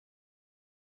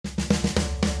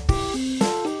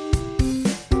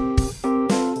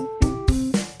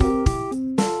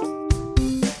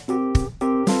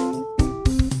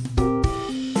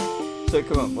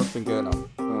come on, what's been going on?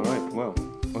 Alright, well.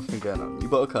 What's been going on? You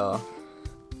bought a car?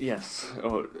 Yes.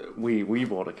 Oh, we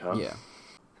bought a car. Yeah.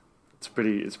 It's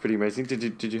pretty amazing.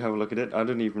 Did you have a look at it? I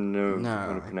don't even know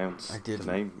how to pronounce the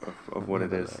name of what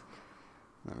it is.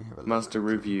 Let me have a look. Master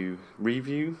Review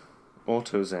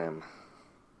Autozam.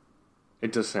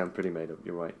 It does sound pretty made up,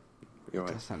 you're right. You're It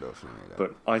right. does sound awfully made up.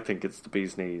 But I think it's the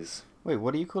bee's knees. Wait,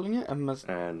 what are you calling it? And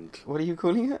What are you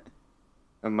calling it?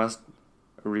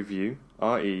 a review.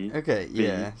 R-E. Okay,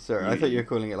 yeah. Sorry, I U-E. thought you were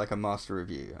calling it like a master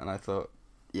review, and I thought,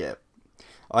 yeah.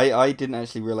 I didn't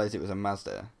actually realise it was a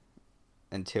Mazda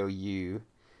until you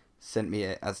sent me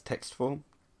it as text form.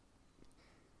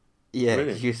 Yeah,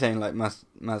 Really? you were saying like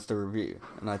Mazda review,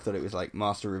 and I thought it was like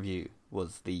master review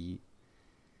was the,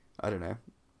 I don't know.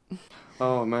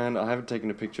 Oh man, I haven't taken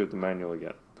a picture of the manual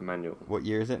yet. The manual. What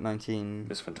year is it?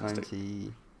 It's fantastic.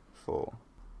 1994.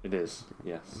 It is,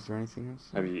 yes. Is there anything else?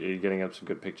 Are you getting up some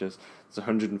good pictures? There's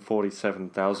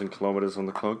 147,000 kilometers on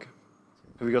the clock.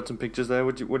 Have you got some pictures there?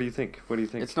 What do you think? What do you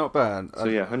think? It's not bad. So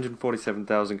yeah,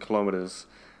 147,000 kilometers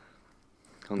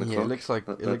on the clock. It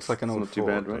looks like an old not too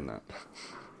Ford, bad, right? doesn't it?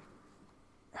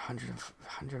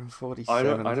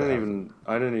 147.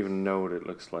 I don't even know what it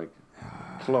looks like.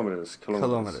 Kilometers.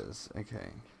 Okay,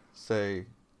 so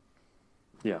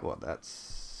Yeah. what?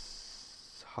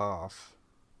 That's half.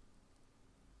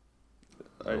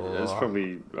 It's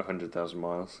probably 100,000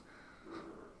 miles.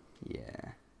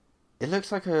 Yeah, it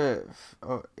looks like an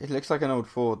old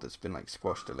Ford that's been like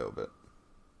squashed a little bit.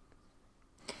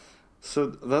 So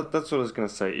that's what I was going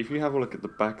to say. If you have a look at the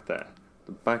back there,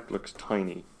 the back looks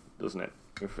tiny, doesn't it?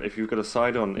 If you've got a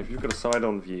side on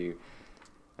view,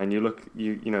 and you look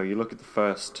at the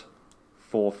first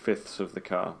 4/5 of the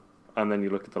car, and then you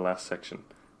look at the last section.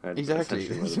 Exactly, essentially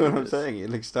where that's the what boot I'm is. saying. It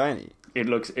looks tiny. It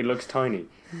looks tiny,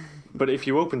 but if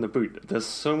you open the boot, there's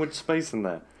so much space in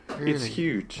there. Really? It's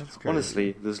huge. That's crazy.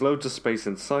 Honestly, there's loads of space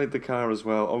inside the car as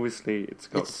well. Obviously, it's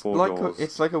got four doors.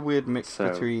 It's like a weird mix So-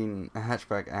 between a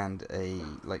hatchback and a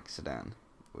like sedan,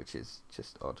 which is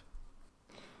just odd.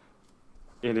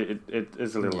 It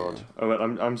is a little Yeah. odd. Oh, well,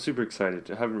 I'm super excited.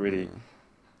 I haven't really Yeah.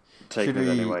 taken it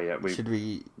anyway yet. Should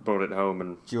we? Brought it home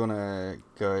and Do you want to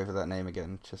go over that name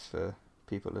again, just for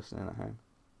people listening at home?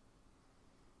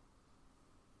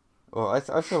 Well,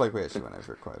 I feel like we actually went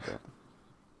over it quite a bit.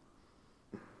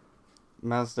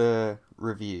 Mazda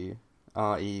Review,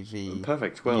 REV.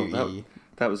 perfect. Well, UE,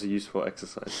 that was a useful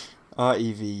exercise.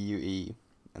 REVUE,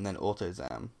 and then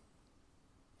AutoZam.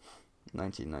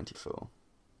 1994.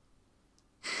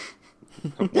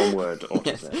 One word.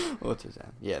 Yes,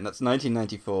 AutoZam. Yeah, and that's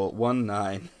 1994.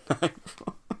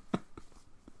 1994.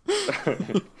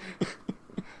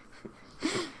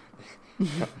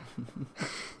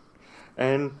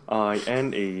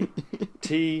 NINET.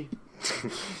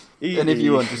 And if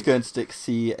you want, just go and stick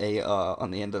CAR on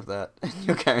the end of that, and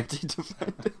you're guaranteed to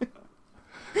find it.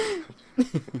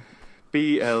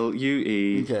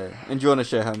 BLUE. Okay, and do you want to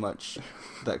share how much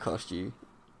that cost you?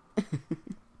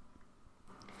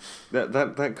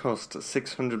 That cost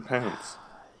 £600.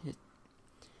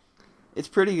 It's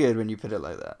pretty good when you put it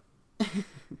like that.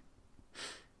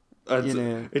 You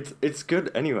know. It's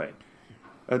good anyway.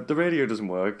 The radio doesn't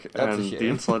work, That's a and shame. the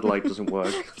inside light doesn't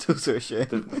work. It's also a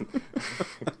shame.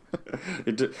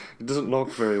 It doesn't lock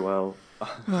very well.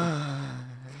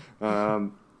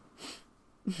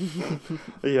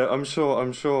 Yeah, I'm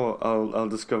sure I'll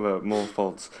discover more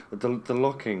faults. The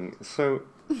locking. So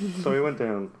we went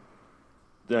down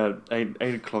 8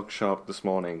 o'clock sharp this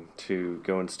morning to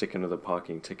go and stick another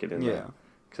parking ticket in there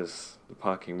because the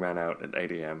parking ran out at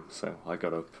 8 a.m. So I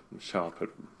got up sharp at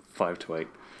 5 to 8.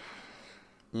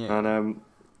 Yeah. And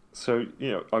so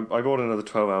I bought another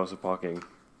 12 hours of parking,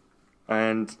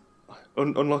 and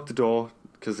unlocked the door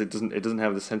because it doesn't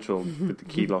have the central with the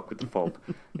key lock with the fob.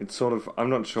 It's sort of, I'm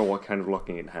not sure what kind of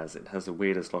locking it has. It has the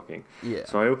weirdest locking. Yeah.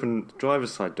 So I opened the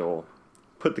driver's side door,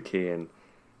 put the key in,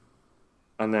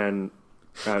 and then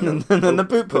And then the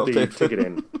boot put popped the open. ticket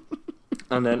in.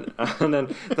 And then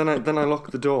I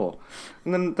locked the door,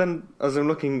 and then as I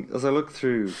look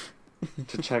through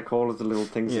to check all of the little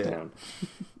things are down,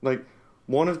 like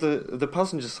one of the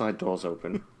passenger side doors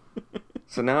open,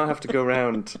 so now I have to go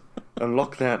around and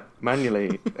lock that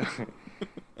manually.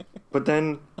 but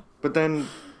then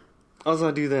as I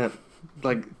do that,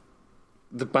 like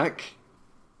the back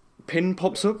pin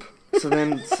pops up. So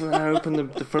then I open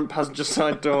the front passenger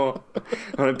side door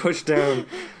and I push down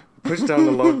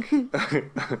the lock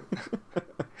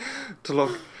to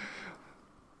lock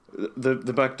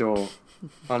the back door,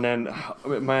 and then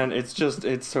man, it's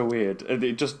so weird.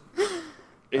 Like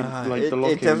the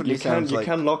locking, definitely you sounds can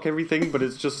like... lock everything, but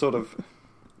it's just sort of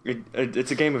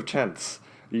it's a game of chance.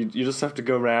 You just have to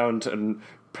go around and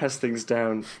press things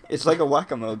down. It's like a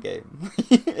whack-a-mole game.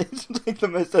 It's like the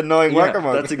most annoying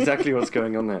whack-a-mole that's game. exactly what's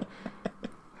going on there.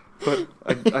 But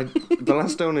the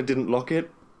last owner didn't lock it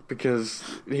because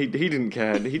he didn't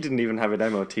care. He didn't even have it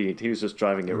MOT'd. He was just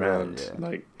driving it around. Right, yeah.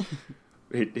 Like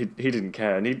he didn't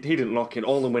care, and he didn't lock it.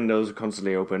 All the windows were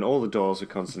constantly open. All the doors were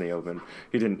constantly open.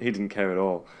 He didn't care at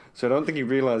all. So I don't think he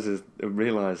realised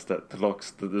that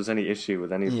that there's any issue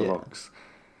with any of the locks.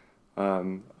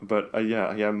 But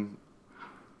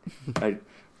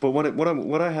But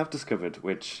what I have discovered,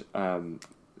 which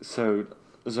so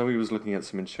Zoe was looking at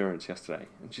some insurance yesterday,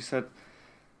 and she said,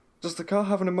 "Does the car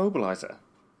have an immobilizer?"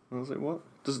 And I was like, "What?"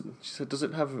 She said, "Does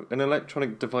it have an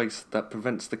electronic device that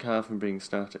prevents the car from being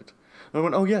started?" And I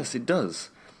went, "Oh yes, it does."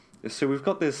 So we've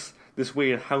got this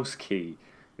weird house key,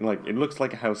 like it looks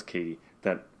like a house key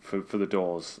that for the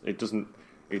doors. It doesn't.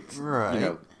 It's right.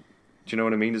 Do you know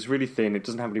what I mean? It's really thin. It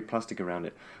doesn't have any plastic around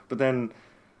it. But then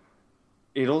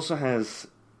it also has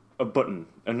a button,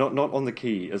 and not on the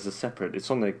key as a separate. It's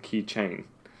on the key chain,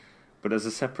 but as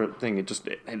a separate thing. It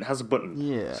has a button.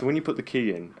 Yeah. So when you put the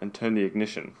key in and turn the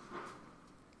ignition,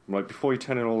 like before you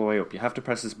turn it all the way up, you have to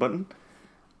press this button,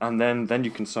 and then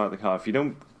you can start the car. If you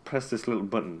don't press this little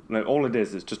button, like all it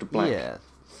is just a black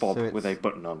fob with a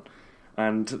button on,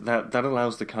 and that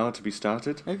allows the car to be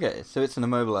started. Okay, so it's an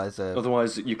immobilizer.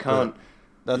 Otherwise, you can't.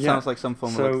 That sounds like some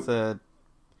form of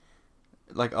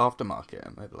like aftermarket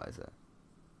immobilizer.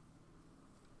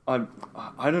 I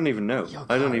don't even know.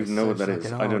 I don't even know what that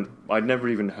is. I'd never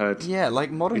even heard. Yeah,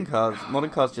 like modern cars. Modern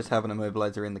cars just have an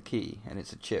immobilizer in the key, and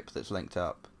it's a chip that's linked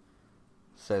up,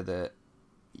 so that.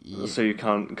 So you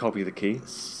can't copy the key.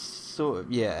 Sort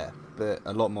of, yeah, but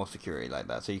a lot more security like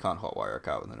that. So you can't hotwire a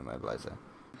car with an immobilizer.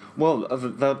 Well,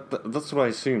 that's what I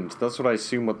assumed. That's what I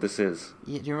assume what this is.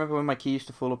 Yeah, do you remember when my key used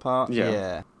to fall apart?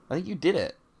 Yeah. I think you did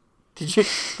it. Did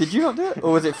you not do it?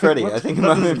 Or was it Freddie? I think it that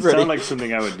might have been doesn't Freddie. sound like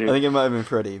something I would do. I think it might have been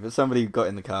Freddie, but somebody got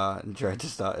in the car and tried to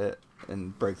start it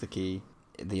and broke the key.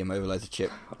 The immobilizer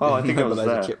chip. Oh, I think I was there.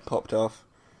 The chip popped off,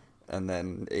 and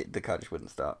then the car just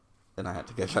wouldn't start. And I had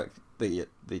to go back the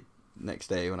next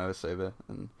day when I was sober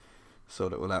and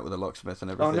sort it all out with a locksmith and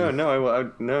everything. Oh no,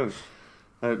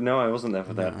 I wasn't there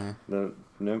for that. No,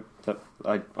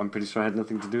 I'm pretty sure I had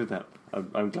nothing to do with that.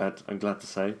 I'm glad to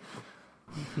say.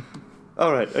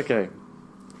 All right, okay.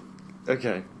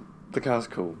 The car's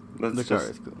cool. The car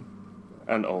is cool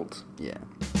and old. Yeah.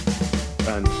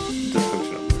 And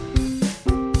dysfunctional.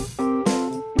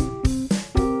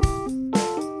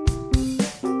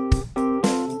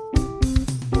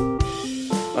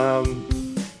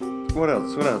 What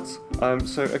else?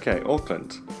 So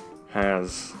Auckland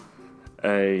has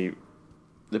the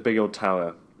big old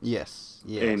tower. Yes.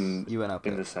 You went up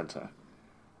in the centre.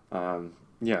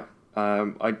 Yeah.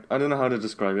 I don't know how to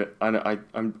describe it. I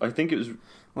think it was.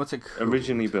 What's it called?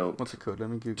 Originally built. What's it called? Let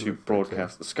me Google to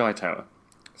broadcast the Sky Tower.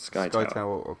 Sky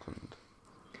Tower, Auckland.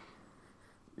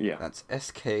 Yeah. That's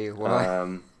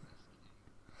SKY.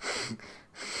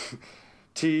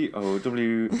 TOWER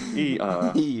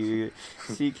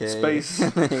EUCK space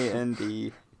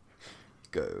AND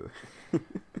go.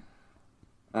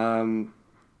 And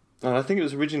I think it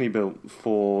was originally built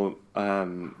for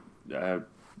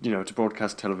to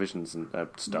broadcast televisions and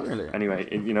stuff. Really? Anyway,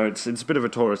 it's a bit of a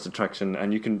tourist attraction,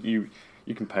 and you can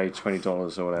pay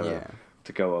 $20 or whatever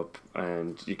to go up,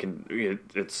 and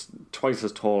it's twice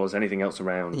as tall as anything else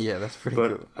around. Yeah, that's pretty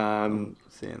cool. I'm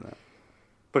seeing that.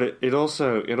 But it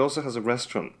also has a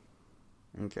restaurant.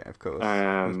 Okay, of course.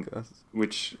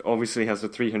 Which obviously has a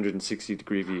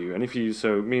 360-degree view. And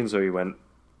me and Zoe went.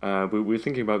 We were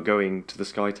thinking about going to the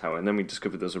Sky Tower, and then we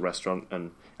discovered there's a restaurant,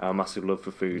 and our massive love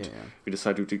for food. Yeah. We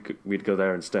decided we'd go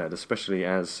there instead, especially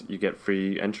as you get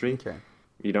free entry. Okay.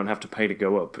 You don't have to pay to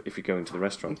go up if you're going to the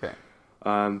restaurant. Okay.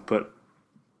 But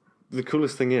the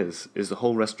coolest thing is the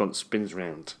whole restaurant spins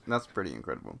round. That's pretty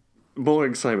incredible. More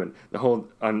excitement.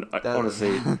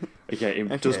 Honestly,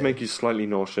 it does make you slightly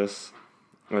nauseous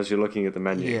as you're looking at the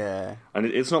menu. Yeah. And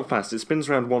it's not fast. It spins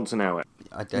around once an hour.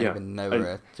 I don't even know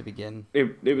where to begin.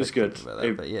 It was good.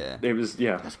 But yeah. It was,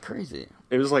 yeah. That's crazy.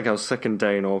 It was like our second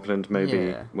day in Auckland,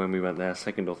 maybe, when we went there,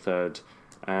 second or third.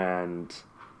 And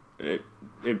it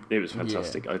was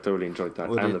fantastic. I thoroughly enjoyed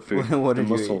that. The food. The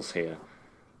mussels here.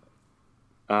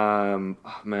 Man,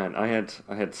 I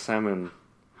had salmon.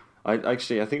 I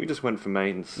think we just went for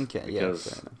mains. Okay,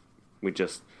 because we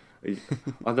just.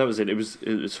 That was it. It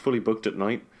was fully booked at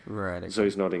night. Right. Okay.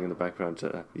 Zoe's nodding in the background.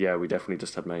 We definitely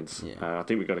just had mains. Yeah. I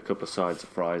think we got a couple of sides of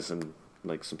fries and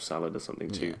like some salad or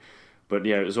something too. But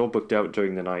yeah, it was all booked out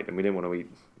during the night, and we didn't want to eat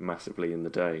massively in the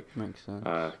day. Makes sense.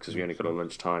 Because we only got a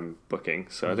lunchtime booking.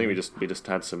 So I think we just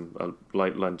had a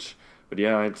light lunch. But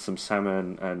yeah, I had some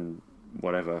salmon and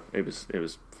whatever. It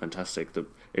was fantastic.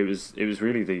 It was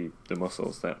really the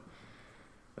mussels that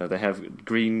they have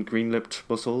green-lipped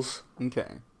mussels.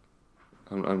 Okay.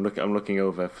 I'm looking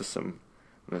over for some.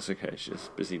 That's okay. She's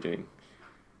busy doing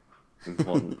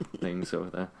important things over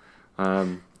there.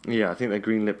 Yeah, I think they're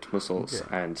green-lipped mussels,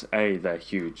 okay. and A, they're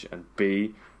huge, and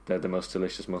B, they're the most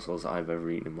delicious mussels I've ever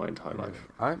eaten in my entire life.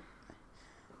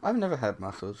 I've never had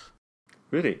mussels.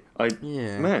 Really?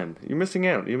 Yeah. Man, you're missing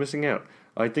out. You're missing out.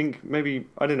 I think maybe,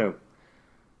 I don't know.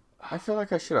 I feel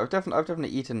like I should. I've definitely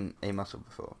eaten a mussel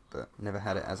before, but never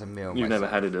had it as a meal. You've myself. never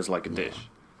had it as like a dish.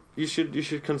 You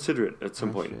should consider it at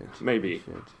some point. Maybe.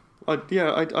 I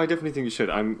definitely think you should.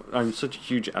 I'm such a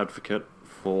huge advocate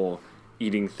for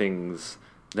eating things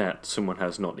that someone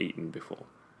has not eaten before.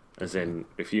 As in,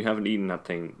 if you haven't eaten that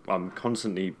thing, I'm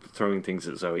constantly throwing things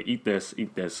at Zoe. Eat this,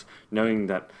 knowing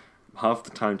that half the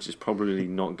time she's probably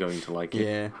not going to like it.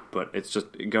 Yeah. But it's just,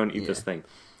 go and eat this thing.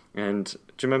 And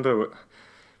do you remember,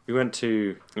 we went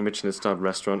to a Michelin-starred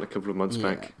restaurant a couple of months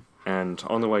back, and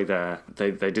on the way there,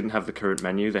 they didn't have the current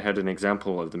menu. They had an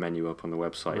example of the menu up on the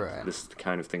website. Right. This is the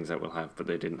kind of things that we'll have, but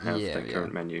they didn't have the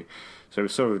current menu. So we were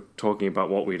sort of talking about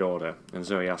what we'd order, and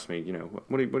Zoe asked me,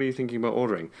 what are you thinking about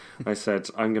ordering? I said,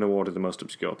 I'm going to order the most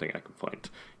obscure thing I can find.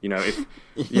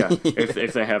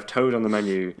 If they have toad on the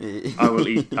menu, I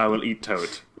will eat toad.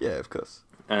 Yeah, of course.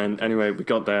 And anyway, we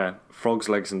got there, frogs'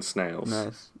 legs and snails.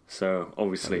 Nice. So,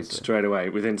 obviously, straight away,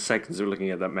 within seconds of looking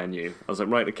at that menu, I was like,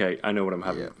 right, okay, I know what I'm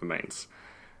having for mains.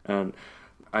 And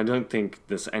I don't think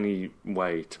there's any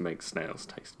way to make snails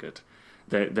taste good.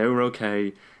 They were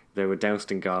okay. They were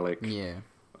doused in garlic. Yeah.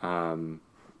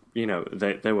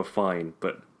 They were fine,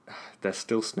 but they're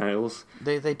still snails.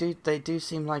 They do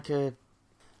seem like a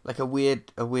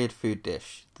weird food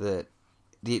dish that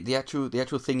the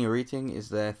actual thing you're eating is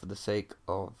there for the sake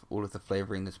of all of the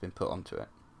flavoring that's been put onto it.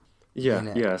 Yeah,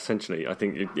 essentially. I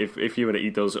think if you were to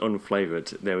eat those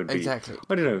unflavoured, there would be... Exactly.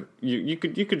 I don't know. You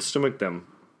could stomach them.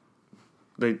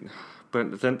 But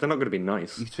they're not going to be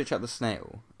nice. You switch out the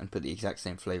snail and put the exact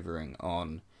same flavouring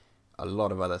on a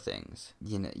lot of other things.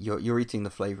 You're eating the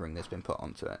flavouring that's been put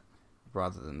onto it,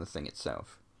 rather than the thing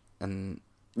itself. And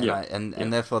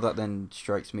therefore that then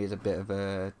strikes me as a bit of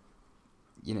a,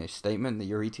 statement that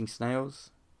you're eating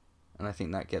snails. And I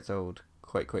think that gets old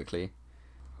quite quickly.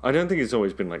 I don't think it's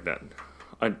always been like that.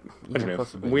 I don't know.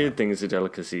 Possibly, Weird things are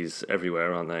delicacies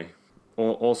everywhere, aren't they?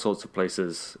 All sorts of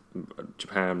places,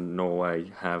 Japan,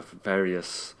 Norway, have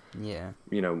various,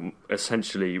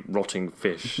 essentially rotting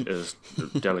fish as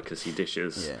delicacy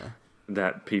dishes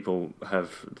that people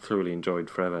have thoroughly enjoyed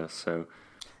forever. So,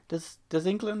 does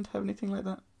England have anything like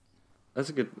that? That's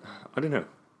a good. I don't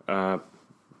know.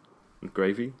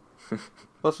 Gravy,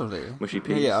 possibly mushy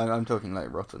peas. Yeah, I'm talking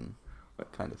like rotten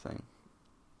kind of thing.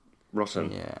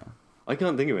 Rotten. Yeah. I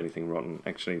can't think of anything rotten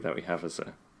actually that we have as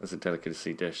a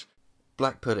delicacy dish.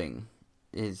 Black pudding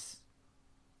is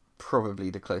probably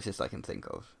the closest I can think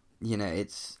of.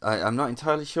 I'm not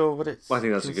entirely sure what it's. Well, I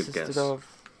think that's a good guess. Of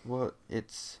what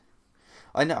it's.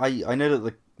 I know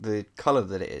that the colour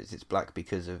that it is, it's black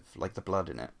because of like the blood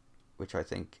in it, which I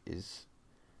think is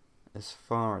as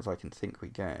far as I can think we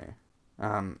go.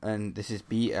 And this is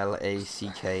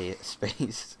BLACK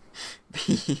space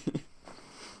B.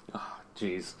 Oh,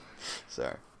 jeez.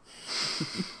 Sorry.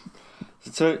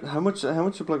 So how much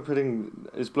of black pudding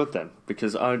is blood then?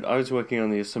 Because I was working on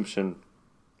the assumption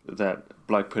that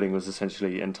black pudding was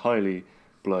essentially entirely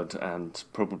blood and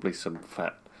probably some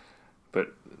fat,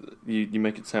 but you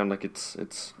make it sound like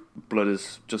it's blood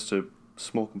is just a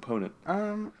small component.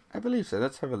 I believe so.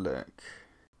 Let's have a look.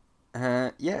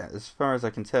 As far as I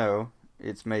can tell,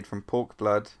 it's made from pork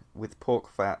blood with pork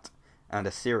fat and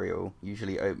a cereal,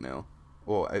 usually oatmeal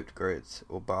or oat groats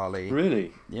or barley.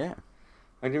 Really? Yeah.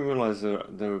 I didn't realise there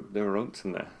were oats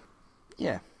in there.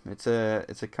 Yeah, it's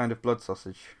a kind of blood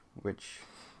sausage, which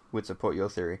would support your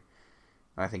theory.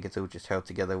 I think it's all just held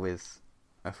together with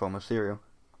a form of cereal.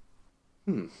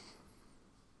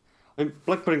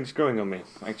 Black pudding's growing on me,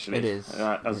 actually. It is.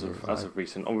 As of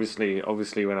recent. Obviously,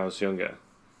 when I was younger.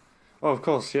 Oh, of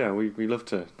course, yeah. We love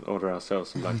to order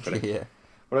ourselves some black pudding. Yeah.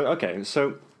 Well, okay,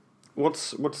 so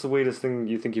what's the weirdest thing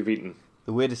you think you've eaten?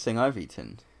 The weirdest thing I've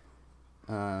eaten.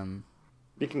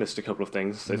 You can list a couple of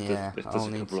things. If there's a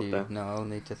couple up there. No, I'll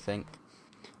need to think.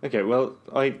 Okay, while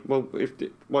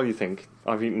you think,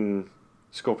 I've eaten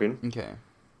scorpion, Okay.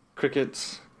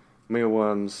 crickets,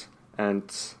 mealworms, and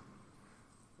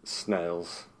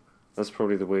snails. That's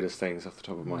probably the weirdest things off the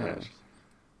top of my head.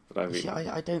 that I've See,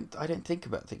 eaten. I don't think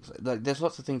about things like there's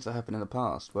lots of things that happened in the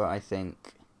past where I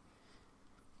think,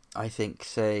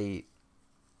 say,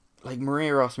 like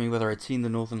Maria asked me whether I'd seen the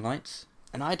Northern Lights,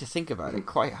 and I had to think about it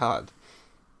quite hard.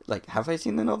 Like, have I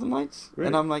seen the Northern Lights? Really?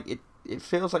 And I'm like, it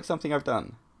feels like something I've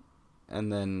done.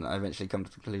 And then I eventually come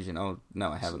to the conclusion, oh,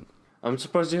 no, I haven't. I'm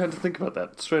surprised you had to think about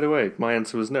that straight away. My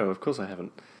answer was no, of course I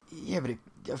haven't. Yeah, but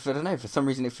I don't know, for some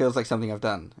reason it feels like something I've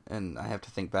done, and I have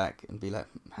to think back and be like,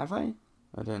 have I?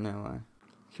 I don't know why.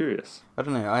 Curious. I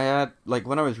don't know, I had, like,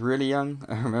 when I was really young,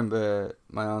 I remember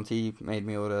my auntie made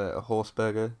me order a horse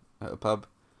burger at a pub,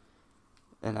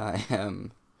 and I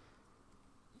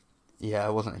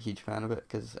wasn't a huge fan of it,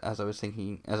 because as I was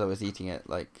eating it,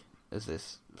 like, as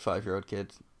this 5-year-old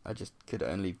kid, I just could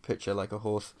only picture, like, a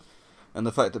horse. And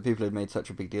the fact that people had made such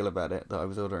a big deal about it, that I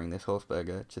was ordering this horse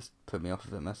burger, just put me off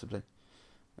of it massively.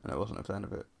 And I wasn't a fan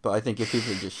of it. But I think if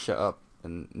people had just shut up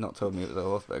and not told me it was a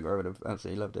horse burger, I would have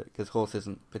absolutely loved it. Because horse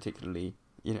isn't particularly,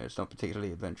 it's not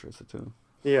particularly adventurous at all.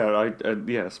 Yeah,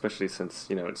 especially since,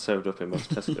 it's served up in most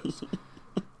Tesco's.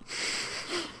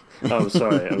 I'm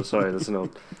sorry, that's an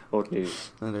old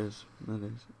news. That is.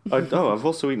 I've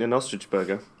also eaten an ostrich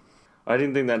burger. I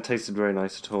didn't think that tasted very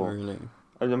nice at all. Really?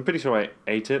 I'm pretty sure I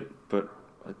ate it, but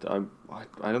I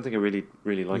don't think I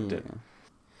really liked it.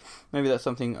 Maybe that's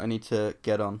something I need to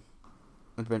get on.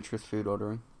 Adventurous food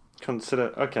ordering.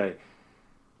 Okay.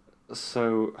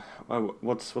 So,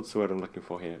 what's the word I'm looking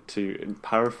for here? To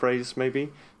paraphrase, maybe?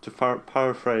 To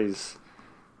paraphrase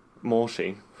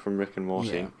Morty from Rick and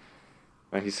Morty,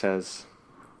 where he says,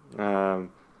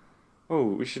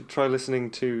 we should try listening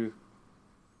to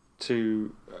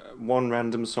one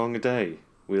random song a day.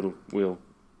 We'll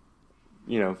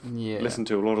listen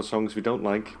to a lot of songs we don't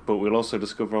like, but we'll also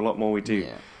discover a lot more we do.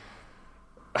 Yeah.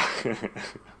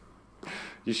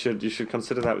 You should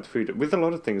consider that with food, with a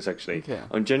lot of things actually. Okay.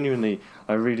 I'm genuinely,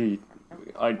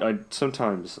 I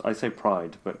sometimes I say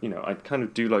pride, but I kind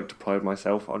of do like to pride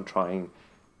myself on trying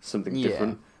something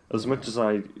different. As much as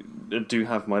I do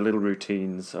have my little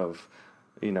routines of,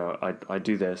 I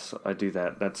do this, I do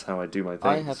that. That's how I do my things.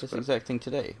 I had this exact thing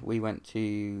today. We went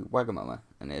to Wagamama,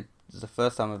 and it was the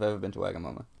first time I've ever been to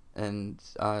Wagamama, and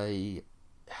I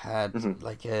had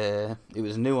it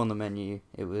was new on the menu.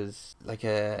 It was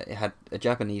it had a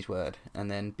Japanese word, and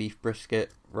then beef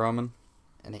brisket ramen,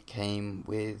 and it came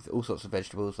with all sorts of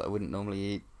vegetables that I wouldn't normally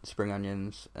eat, spring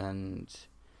onions and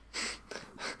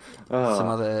some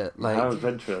other how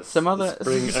adventurous. some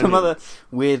other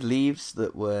weird leaves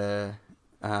that were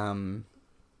other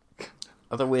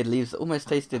weird leaves that almost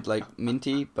tasted like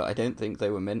minty, but I don't think they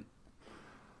were mint.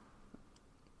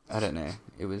 I don't know.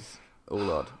 It was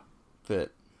all odd,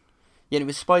 but it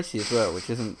was spicy as well, which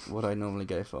isn't what I normally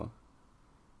go for.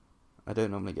 I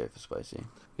don't normally go for spicy.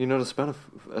 You're not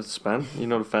You're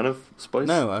not a fan of spice?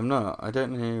 No, I'm not. I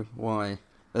don't know why.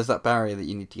 There's that barrier that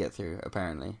you need to get through,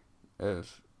 apparently,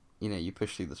 of, you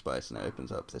push through the spice and it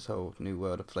opens up this whole new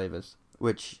world of flavours,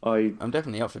 which I'm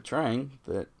definitely up for trying,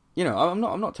 but, I'm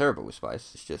not terrible with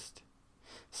spice. It's just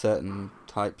certain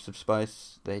types of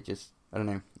spice, I don't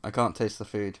know. I can't taste the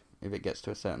food if it gets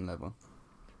to a certain level.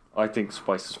 I think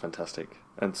spice is fantastic,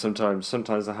 and sometimes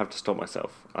I have to stop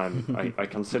myself, and I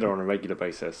consider on a regular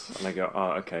basis, and I go,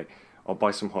 okay, I'll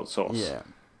buy some hot sauce. Yeah.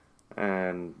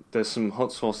 And there's some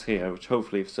hot sauce here, which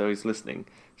hopefully, if Zoe's listening,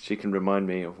 she can remind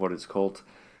me of what it's called.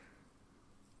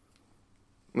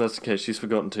 That's okay, she's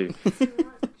forgotten too.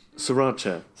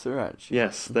 Sriracha. Sriracha.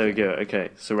 Yes, there we go. Okay,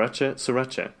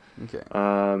 sriracha. Okay.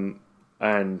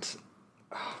 And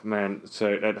man,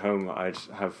 so at home I'd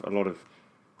have a lot of,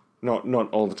 not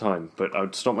all the time, but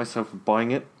I'd stop myself from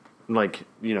buying it, like,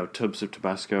 tubs of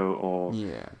Tabasco or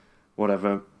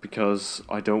whatever, because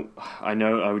I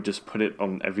know I would just put it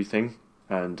on everything,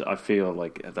 and I feel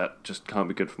like that just can't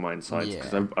be good for my insides,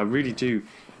 because I really do.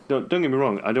 Don't get me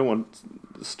wrong, I don't want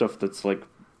stuff that's like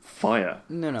fire.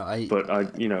 No, I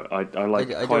like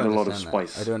quite a lot of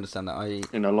spice. I do understand that.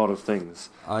 In a lot of things.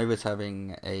 I was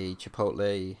having a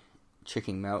Chipotle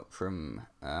chicken melt from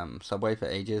Subway for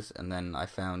ages, and then I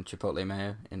found Chipotle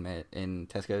mayo in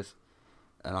Tesco's,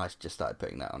 and I just started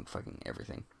putting that on fucking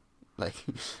everything, like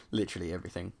literally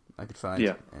everything I could find.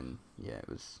 Yeah. And it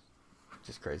was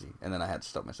just crazy. And then I had to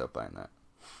stop myself buying that.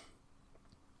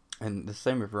 And the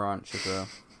same with ranch as well.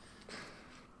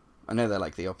 I know they're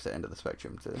like the opposite end of the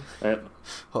spectrum to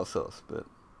hot sauce, but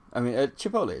I mean,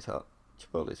 Chipotle is hot.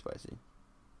 Chipotle is spicy.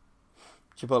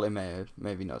 Chipotle mayo,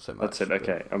 maybe not so much. That's it,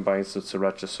 okay. I'm buying some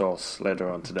sriracha sauce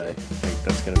later on today. I think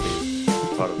that's going to be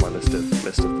part of my list of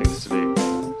things to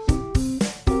do.